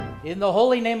In the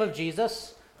holy name of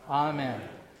Jesus, amen.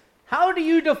 How do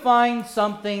you define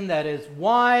something that is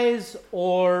wise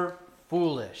or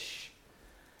foolish?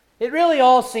 It really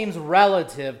all seems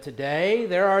relative today.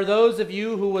 There are those of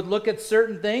you who would look at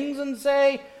certain things and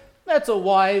say, that's a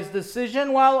wise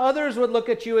decision, while others would look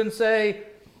at you and say,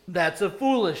 that's a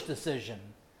foolish decision.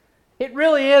 It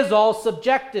really is all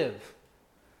subjective.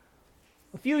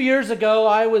 A few years ago,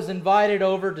 I was invited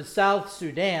over to South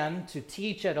Sudan to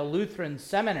teach at a Lutheran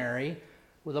seminary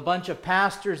with a bunch of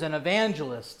pastors and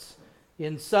evangelists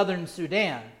in southern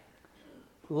Sudan.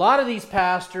 A lot of these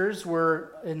pastors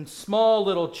were in small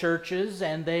little churches,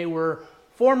 and they were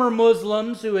former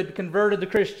Muslims who had converted to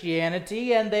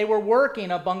Christianity, and they were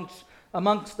working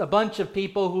amongst a bunch of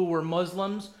people who were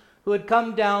Muslims who had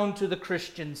come down to the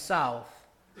Christian South.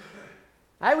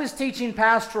 I was teaching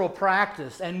pastoral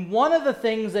practice, and one of the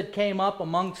things that came up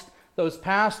amongst those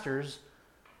pastors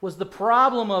was the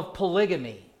problem of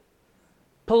polygamy.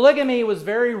 Polygamy was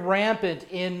very rampant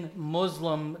in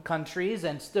Muslim countries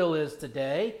and still is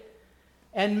today.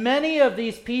 And many of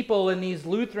these people in these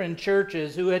Lutheran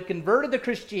churches who had converted to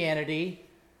Christianity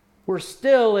were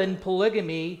still in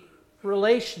polygamy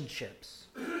relationships.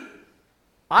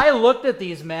 I looked at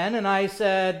these men and I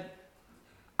said,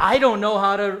 I don't know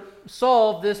how to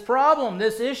solve this problem,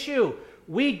 this issue.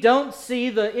 We don't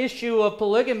see the issue of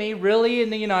polygamy really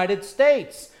in the United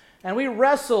States. And we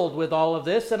wrestled with all of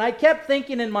this, and I kept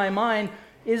thinking in my mind,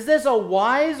 is this a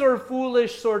wise or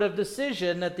foolish sort of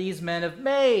decision that these men have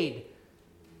made?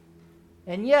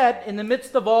 And yet, in the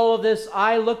midst of all of this,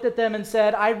 I looked at them and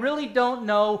said, I really don't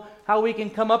know how we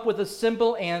can come up with a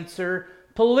simple answer.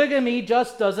 Polygamy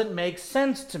just doesn't make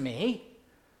sense to me.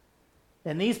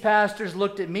 And these pastors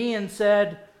looked at me and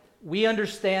said, we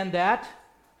understand that.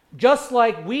 Just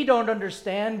like we don't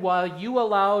understand why you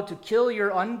allow to kill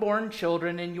your unborn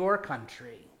children in your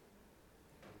country.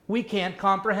 We can't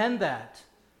comprehend that.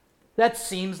 That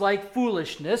seems like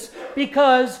foolishness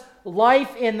because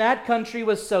life in that country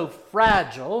was so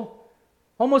fragile.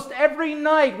 Almost every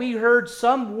night we heard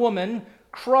some woman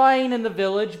crying in the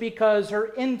village because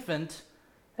her infant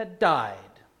had died.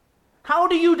 How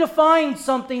do you define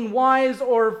something wise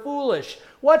or foolish?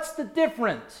 What's the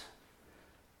difference?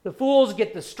 The fools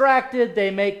get distracted, they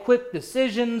make quick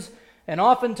decisions, and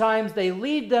oftentimes they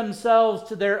lead themselves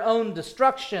to their own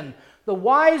destruction. The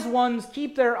wise ones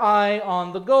keep their eye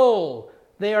on the goal.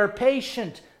 They are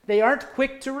patient. They aren't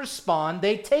quick to respond.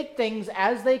 They take things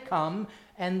as they come,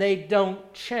 and they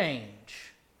don't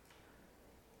change.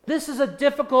 This is a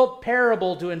difficult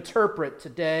parable to interpret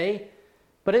today,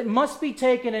 but it must be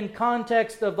taken in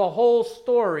context of the whole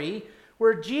story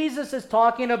where Jesus is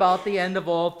talking about the end of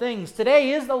all things.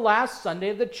 Today is the last Sunday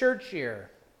of the church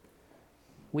year.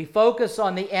 We focus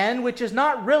on the end, which is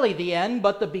not really the end,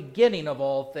 but the beginning of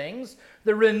all things,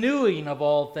 the renewing of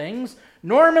all things.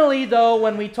 Normally, though,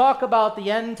 when we talk about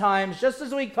the end times, just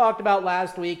as we talked about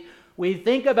last week, we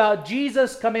think about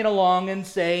Jesus coming along and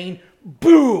saying,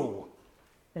 boo,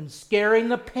 and scaring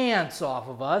the pants off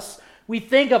of us. We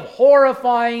think of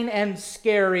horrifying and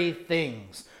scary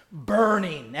things.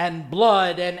 Burning and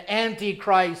blood and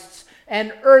antichrists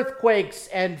and earthquakes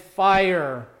and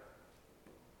fire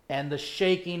and the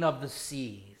shaking of the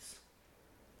seas.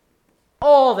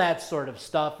 All that sort of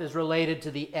stuff is related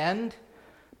to the end.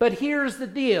 But here's the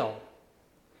deal.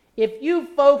 If you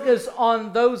focus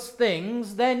on those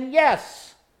things, then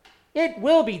yes, it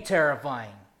will be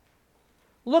terrifying.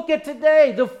 Look at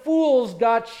today. The fools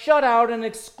got shut out and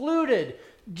excluded.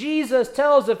 Jesus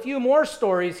tells a few more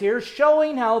stories here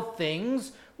showing how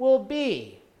things will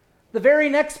be. The very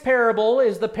next parable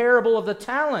is the parable of the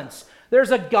talents. There's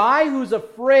a guy who's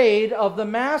afraid of the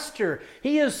master.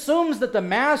 He assumes that the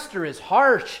master is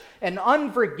harsh and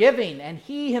unforgiving, and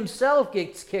he himself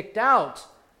gets kicked out.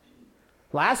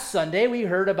 Last Sunday, we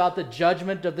heard about the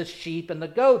judgment of the sheep and the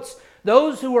goats.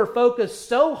 Those who were focused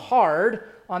so hard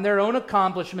on their own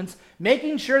accomplishments,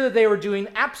 making sure that they were doing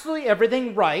absolutely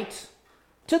everything right,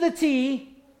 to the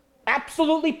T,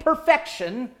 absolutely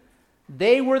perfection,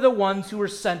 they were the ones who were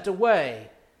sent away.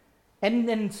 And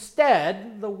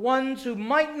instead, the ones who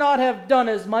might not have done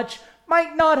as much,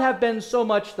 might not have been so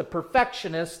much the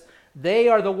perfectionists, they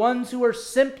are the ones who are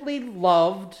simply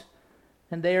loved,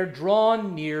 and they are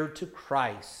drawn near to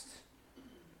Christ.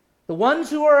 The ones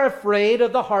who are afraid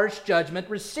of the harsh judgment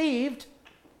received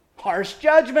harsh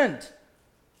judgment.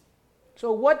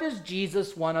 So what does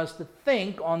Jesus want us to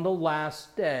think on the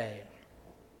last day?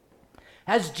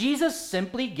 Has Jesus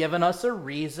simply given us a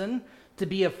reason to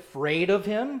be afraid of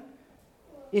him?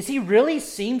 Is he really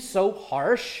seem so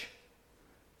harsh?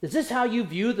 Is this how you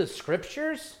view the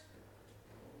scriptures?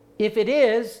 If it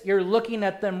is, you're looking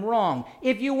at them wrong.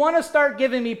 If you want to start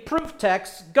giving me proof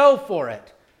texts, go for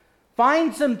it.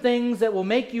 Find some things that will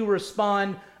make you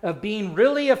respond of being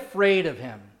really afraid of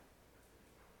him.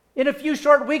 In a few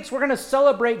short weeks, we're going to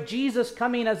celebrate Jesus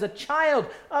coming as a child,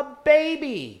 a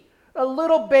baby, a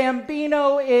little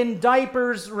bambino in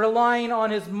diapers relying on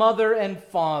his mother and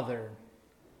father.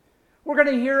 We're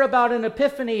going to hear about an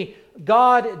epiphany,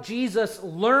 God, Jesus,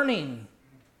 learning.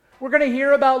 We're going to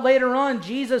hear about later on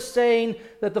Jesus saying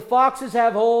that the foxes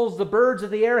have holes, the birds of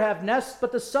the air have nests,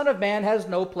 but the Son of Man has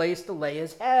no place to lay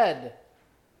his head.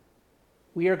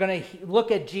 We are going to look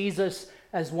at Jesus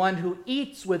as one who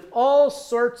eats with all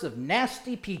sorts of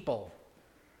nasty people.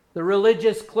 The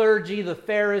religious clergy, the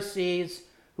Pharisees,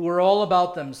 who are all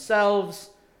about themselves,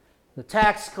 the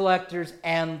tax collectors,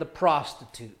 and the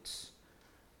prostitutes.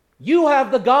 You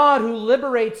have the God who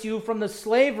liberates you from the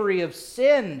slavery of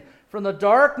sin, from the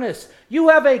darkness. You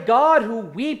have a God who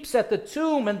weeps at the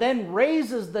tomb and then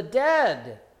raises the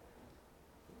dead.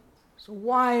 So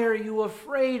why are you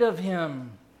afraid of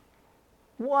him?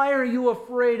 Why are you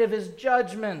afraid of his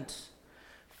judgment?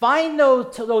 Find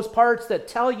those parts that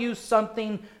tell you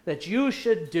something that you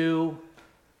should do.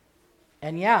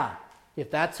 And yeah,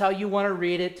 if that's how you want to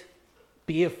read it,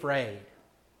 be afraid.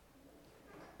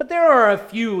 But there are a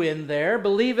few in there,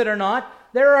 believe it or not.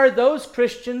 There are those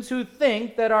Christians who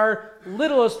think that our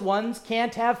littlest ones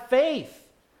can't have faith.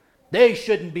 They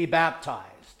shouldn't be baptized.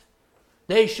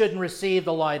 They shouldn't receive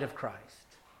the light of Christ.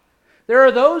 There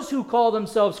are those who call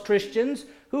themselves Christians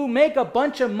who make a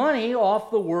bunch of money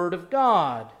off the Word of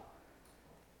God.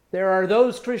 There are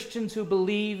those Christians who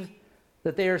believe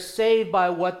that they are saved by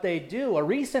what they do. A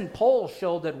recent poll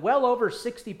showed that well over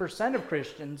 60% of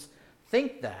Christians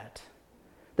think that.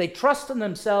 They trust in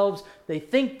themselves. They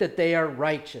think that they are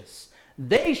righteous.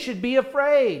 They should be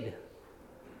afraid,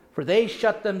 for they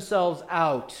shut themselves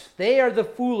out. They are the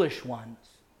foolish ones.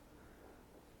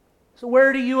 So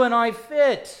where do you and I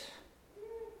fit?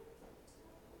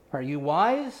 Are you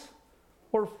wise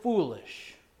or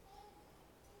foolish?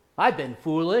 I've been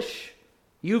foolish.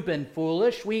 You've been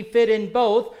foolish. We fit in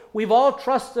both. We've all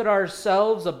trusted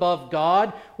ourselves above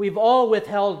God. We've all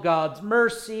withheld God's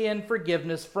mercy and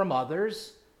forgiveness from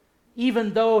others,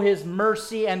 even though his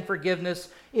mercy and forgiveness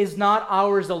is not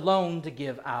ours alone to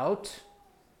give out.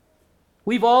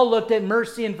 We've all looked at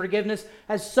mercy and forgiveness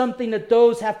as something that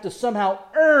those have to somehow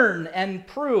earn and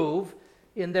prove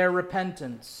in their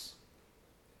repentance.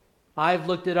 I've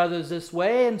looked at others this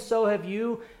way, and so have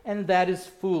you, and that is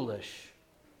foolish.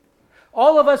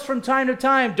 All of us from time to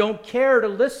time don't care to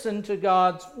listen to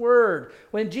God's word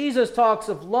when Jesus talks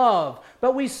of love,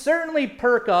 but we certainly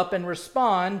perk up and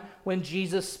respond when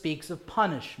Jesus speaks of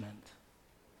punishment.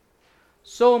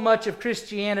 So much of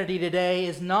Christianity today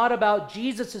is not about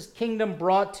Jesus' kingdom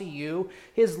brought to you,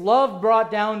 his love brought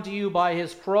down to you by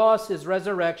his cross, his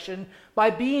resurrection, by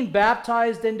being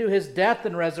baptized into his death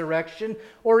and resurrection,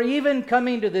 or even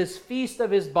coming to this feast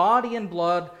of his body and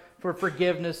blood for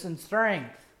forgiveness and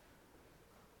strength.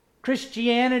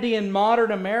 Christianity in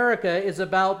modern America is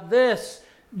about this.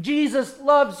 Jesus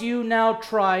loves you, now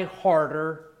try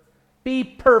harder. Be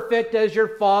perfect as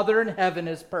your Father in heaven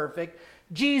is perfect.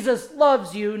 Jesus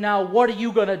loves you, now what are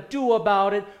you going to do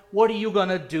about it? What are you going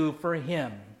to do for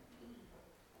him?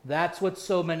 That's what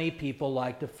so many people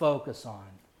like to focus on.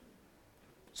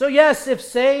 So yes, if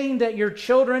saying that your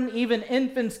children, even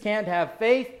infants, can't have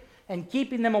faith and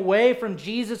keeping them away from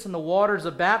Jesus in the waters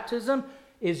of baptism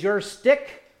is your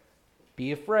stick,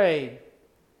 be afraid.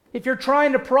 If you're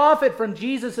trying to profit from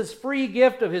Jesus' free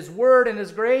gift of his word and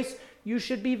his grace, you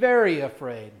should be very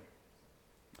afraid.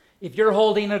 If you're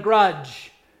holding a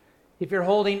grudge, if you're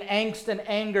holding angst and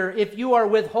anger, if you are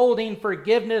withholding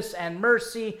forgiveness and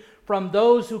mercy from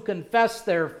those who confess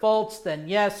their faults, then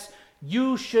yes,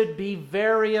 you should be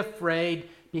very afraid,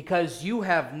 because you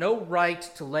have no right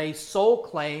to lay sole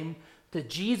claim to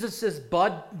Jesus'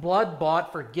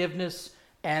 blood-bought forgiveness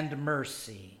and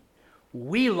mercy.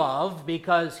 We love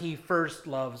because he first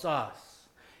loves us.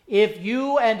 If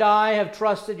you and I have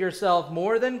trusted yourself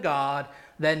more than God,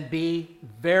 then be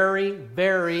very,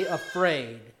 very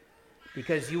afraid,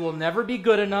 because you will never be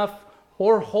good enough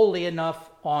or holy enough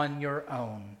on your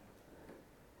own.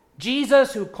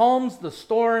 Jesus, who calms the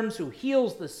storms, who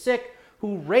heals the sick,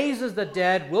 who raises the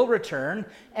dead, will return.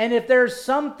 And if there's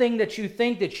something that you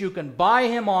think that you can buy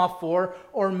him off for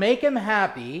or make him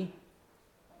happy,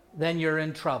 then you're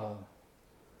in trouble.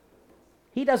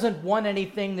 He doesn't want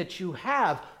anything that you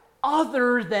have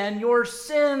other than your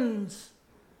sins.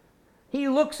 He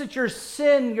looks at your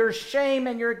sin, your shame,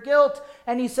 and your guilt,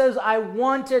 and he says, I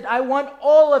want it. I want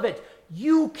all of it.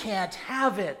 You can't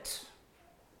have it.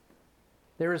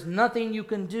 There is nothing you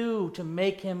can do to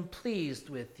make him pleased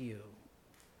with you.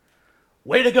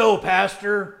 Way to go,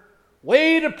 Pastor.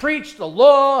 Way to preach the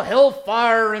law,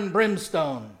 hellfire, and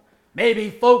brimstone. Maybe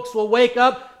folks will wake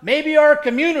up. Maybe our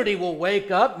community will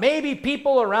wake up. Maybe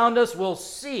people around us will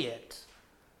see it.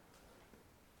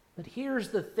 But here's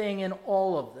the thing in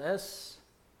all of this.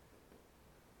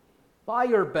 By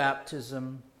your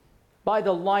baptism, by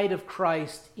the light of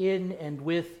Christ in and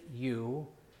with you,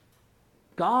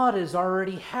 God is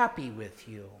already happy with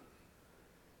you.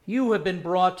 You have been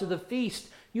brought to the feast.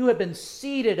 You have been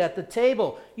seated at the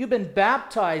table. You've been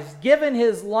baptized, given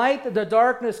his light that the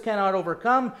darkness cannot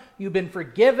overcome. You've been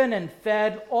forgiven and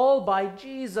fed all by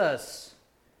Jesus.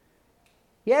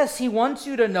 Yes, he wants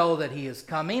you to know that he is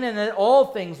coming and that all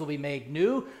things will be made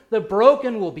new. The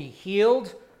broken will be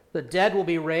healed. The dead will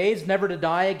be raised, never to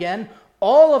die again.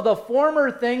 All of the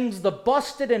former things, the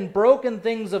busted and broken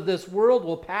things of this world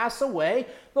will pass away.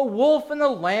 The wolf and the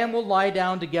lamb will lie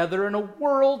down together in a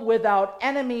world without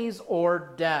enemies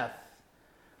or death.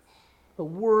 A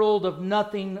world of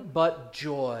nothing but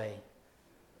joy.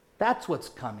 That's what's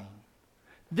coming.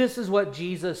 This is what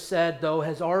Jesus said, though,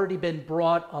 has already been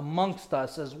brought amongst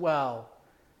us as well.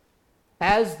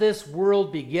 As this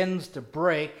world begins to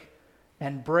break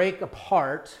and break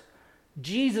apart,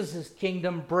 Jesus'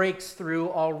 kingdom breaks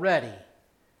through already.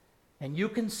 And you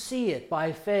can see it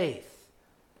by faith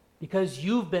because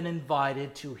you've been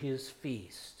invited to his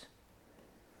feast.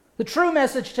 The true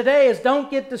message today is don't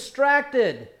get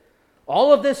distracted.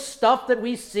 All of this stuff that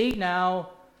we see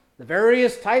now, the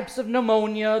various types of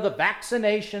pneumonia, the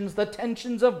vaccinations, the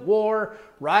tensions of war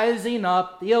rising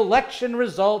up, the election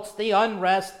results, the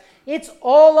unrest, it's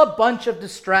all a bunch of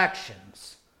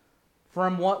distractions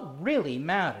from what really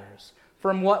matters,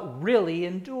 from what really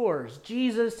endures,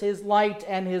 Jesus, his light,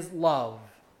 and his love.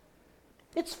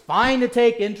 It's fine to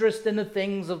take interest in the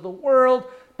things of the world,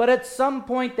 but at some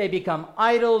point they become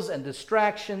idols and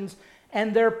distractions,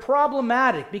 and they're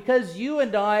problematic because you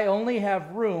and I only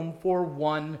have room for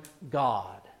one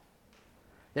God.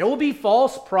 There will be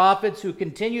false prophets who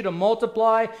continue to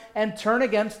multiply and turn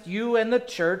against you and the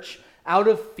church out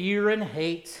of fear and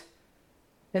hate.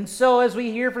 And so, as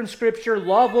we hear from Scripture,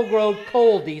 love will grow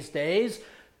cold these days,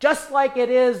 just like it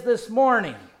is this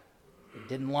morning. They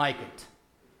didn't like it.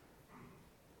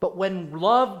 But when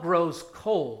love grows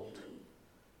cold,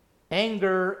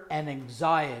 anger and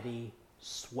anxiety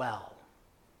swell.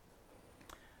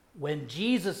 When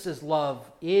Jesus'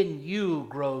 love in you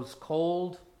grows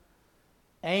cold,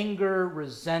 anger,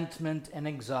 resentment, and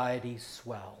anxiety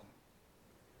swell.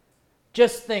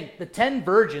 Just think, the 10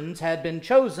 virgins had been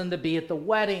chosen to be at the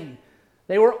wedding.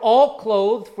 They were all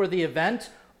clothed for the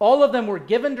event. All of them were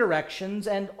given directions,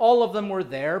 and all of them were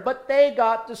there, but they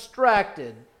got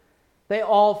distracted. They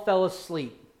all fell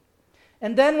asleep.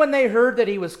 And then when they heard that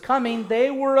he was coming, they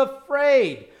were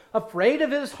afraid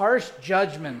of his harsh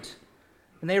judgment.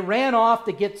 And they ran off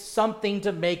to get something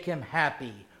to make him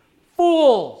happy.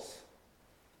 Fools!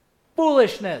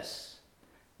 Foolishness!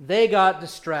 They got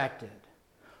distracted.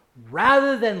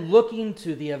 Rather than looking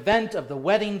to the event of the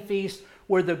wedding feast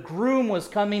where the groom was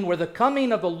coming, where the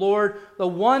coming of the Lord, the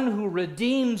one who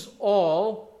redeems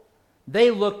all,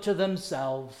 they looked to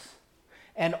themselves.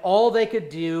 And all they could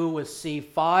do was see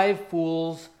 5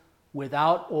 fools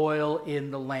without oil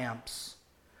in the lamps.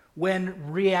 When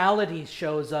reality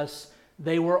shows us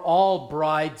they were all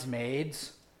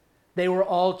bridesmaids, they were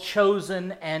all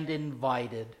chosen and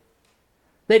invited.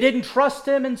 They didn't trust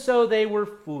him, and so they were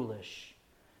foolish.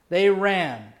 They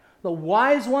ran. The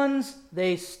wise ones,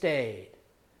 they stayed.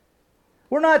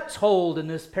 We're not told in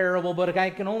this parable, but I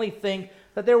can only think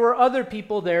that there were other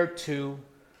people there too,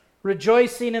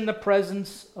 rejoicing in the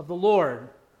presence of the Lord,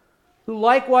 who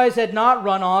likewise had not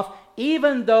run off,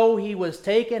 even though he was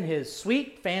taking his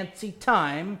sweet fancy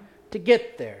time to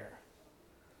get there.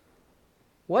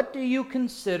 What do you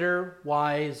consider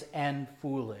wise and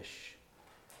foolish?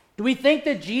 Do we think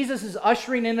that Jesus'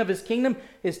 ushering in of his kingdom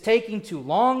is taking too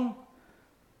long?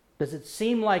 Does it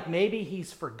seem like maybe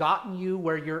he's forgotten you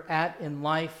where you're at in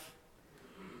life?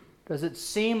 Does it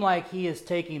seem like he is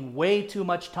taking way too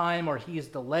much time or he is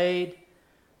delayed?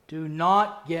 Do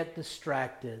not get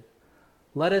distracted.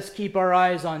 Let us keep our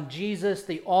eyes on Jesus,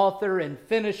 the author and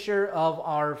finisher of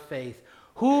our faith,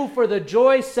 who for the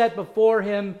joy set before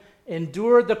him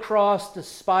endured the cross,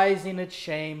 despising its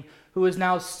shame, who is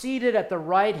now seated at the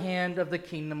right hand of the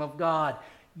kingdom of God.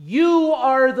 You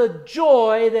are the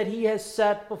joy that he has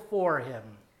set before him.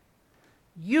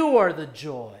 You are the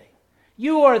joy.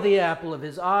 You are the apple of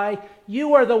his eye.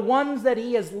 You are the ones that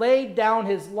he has laid down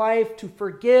his life to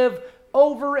forgive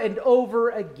over and over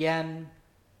again.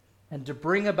 and to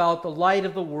bring about the light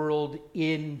of the world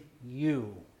in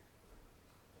you.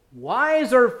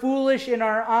 Wise or foolish in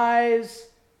our eyes,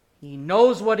 he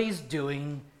knows what he's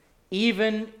doing,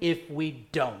 even if we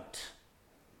don't.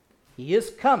 He is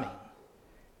coming.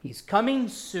 He's coming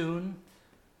soon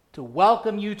to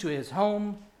welcome you to his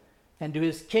home and to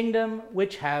his kingdom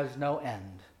which has no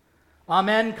end.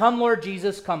 Amen. Come, Lord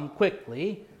Jesus, come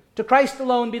quickly. To Christ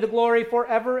alone be the glory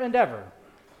forever and ever.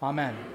 Amen.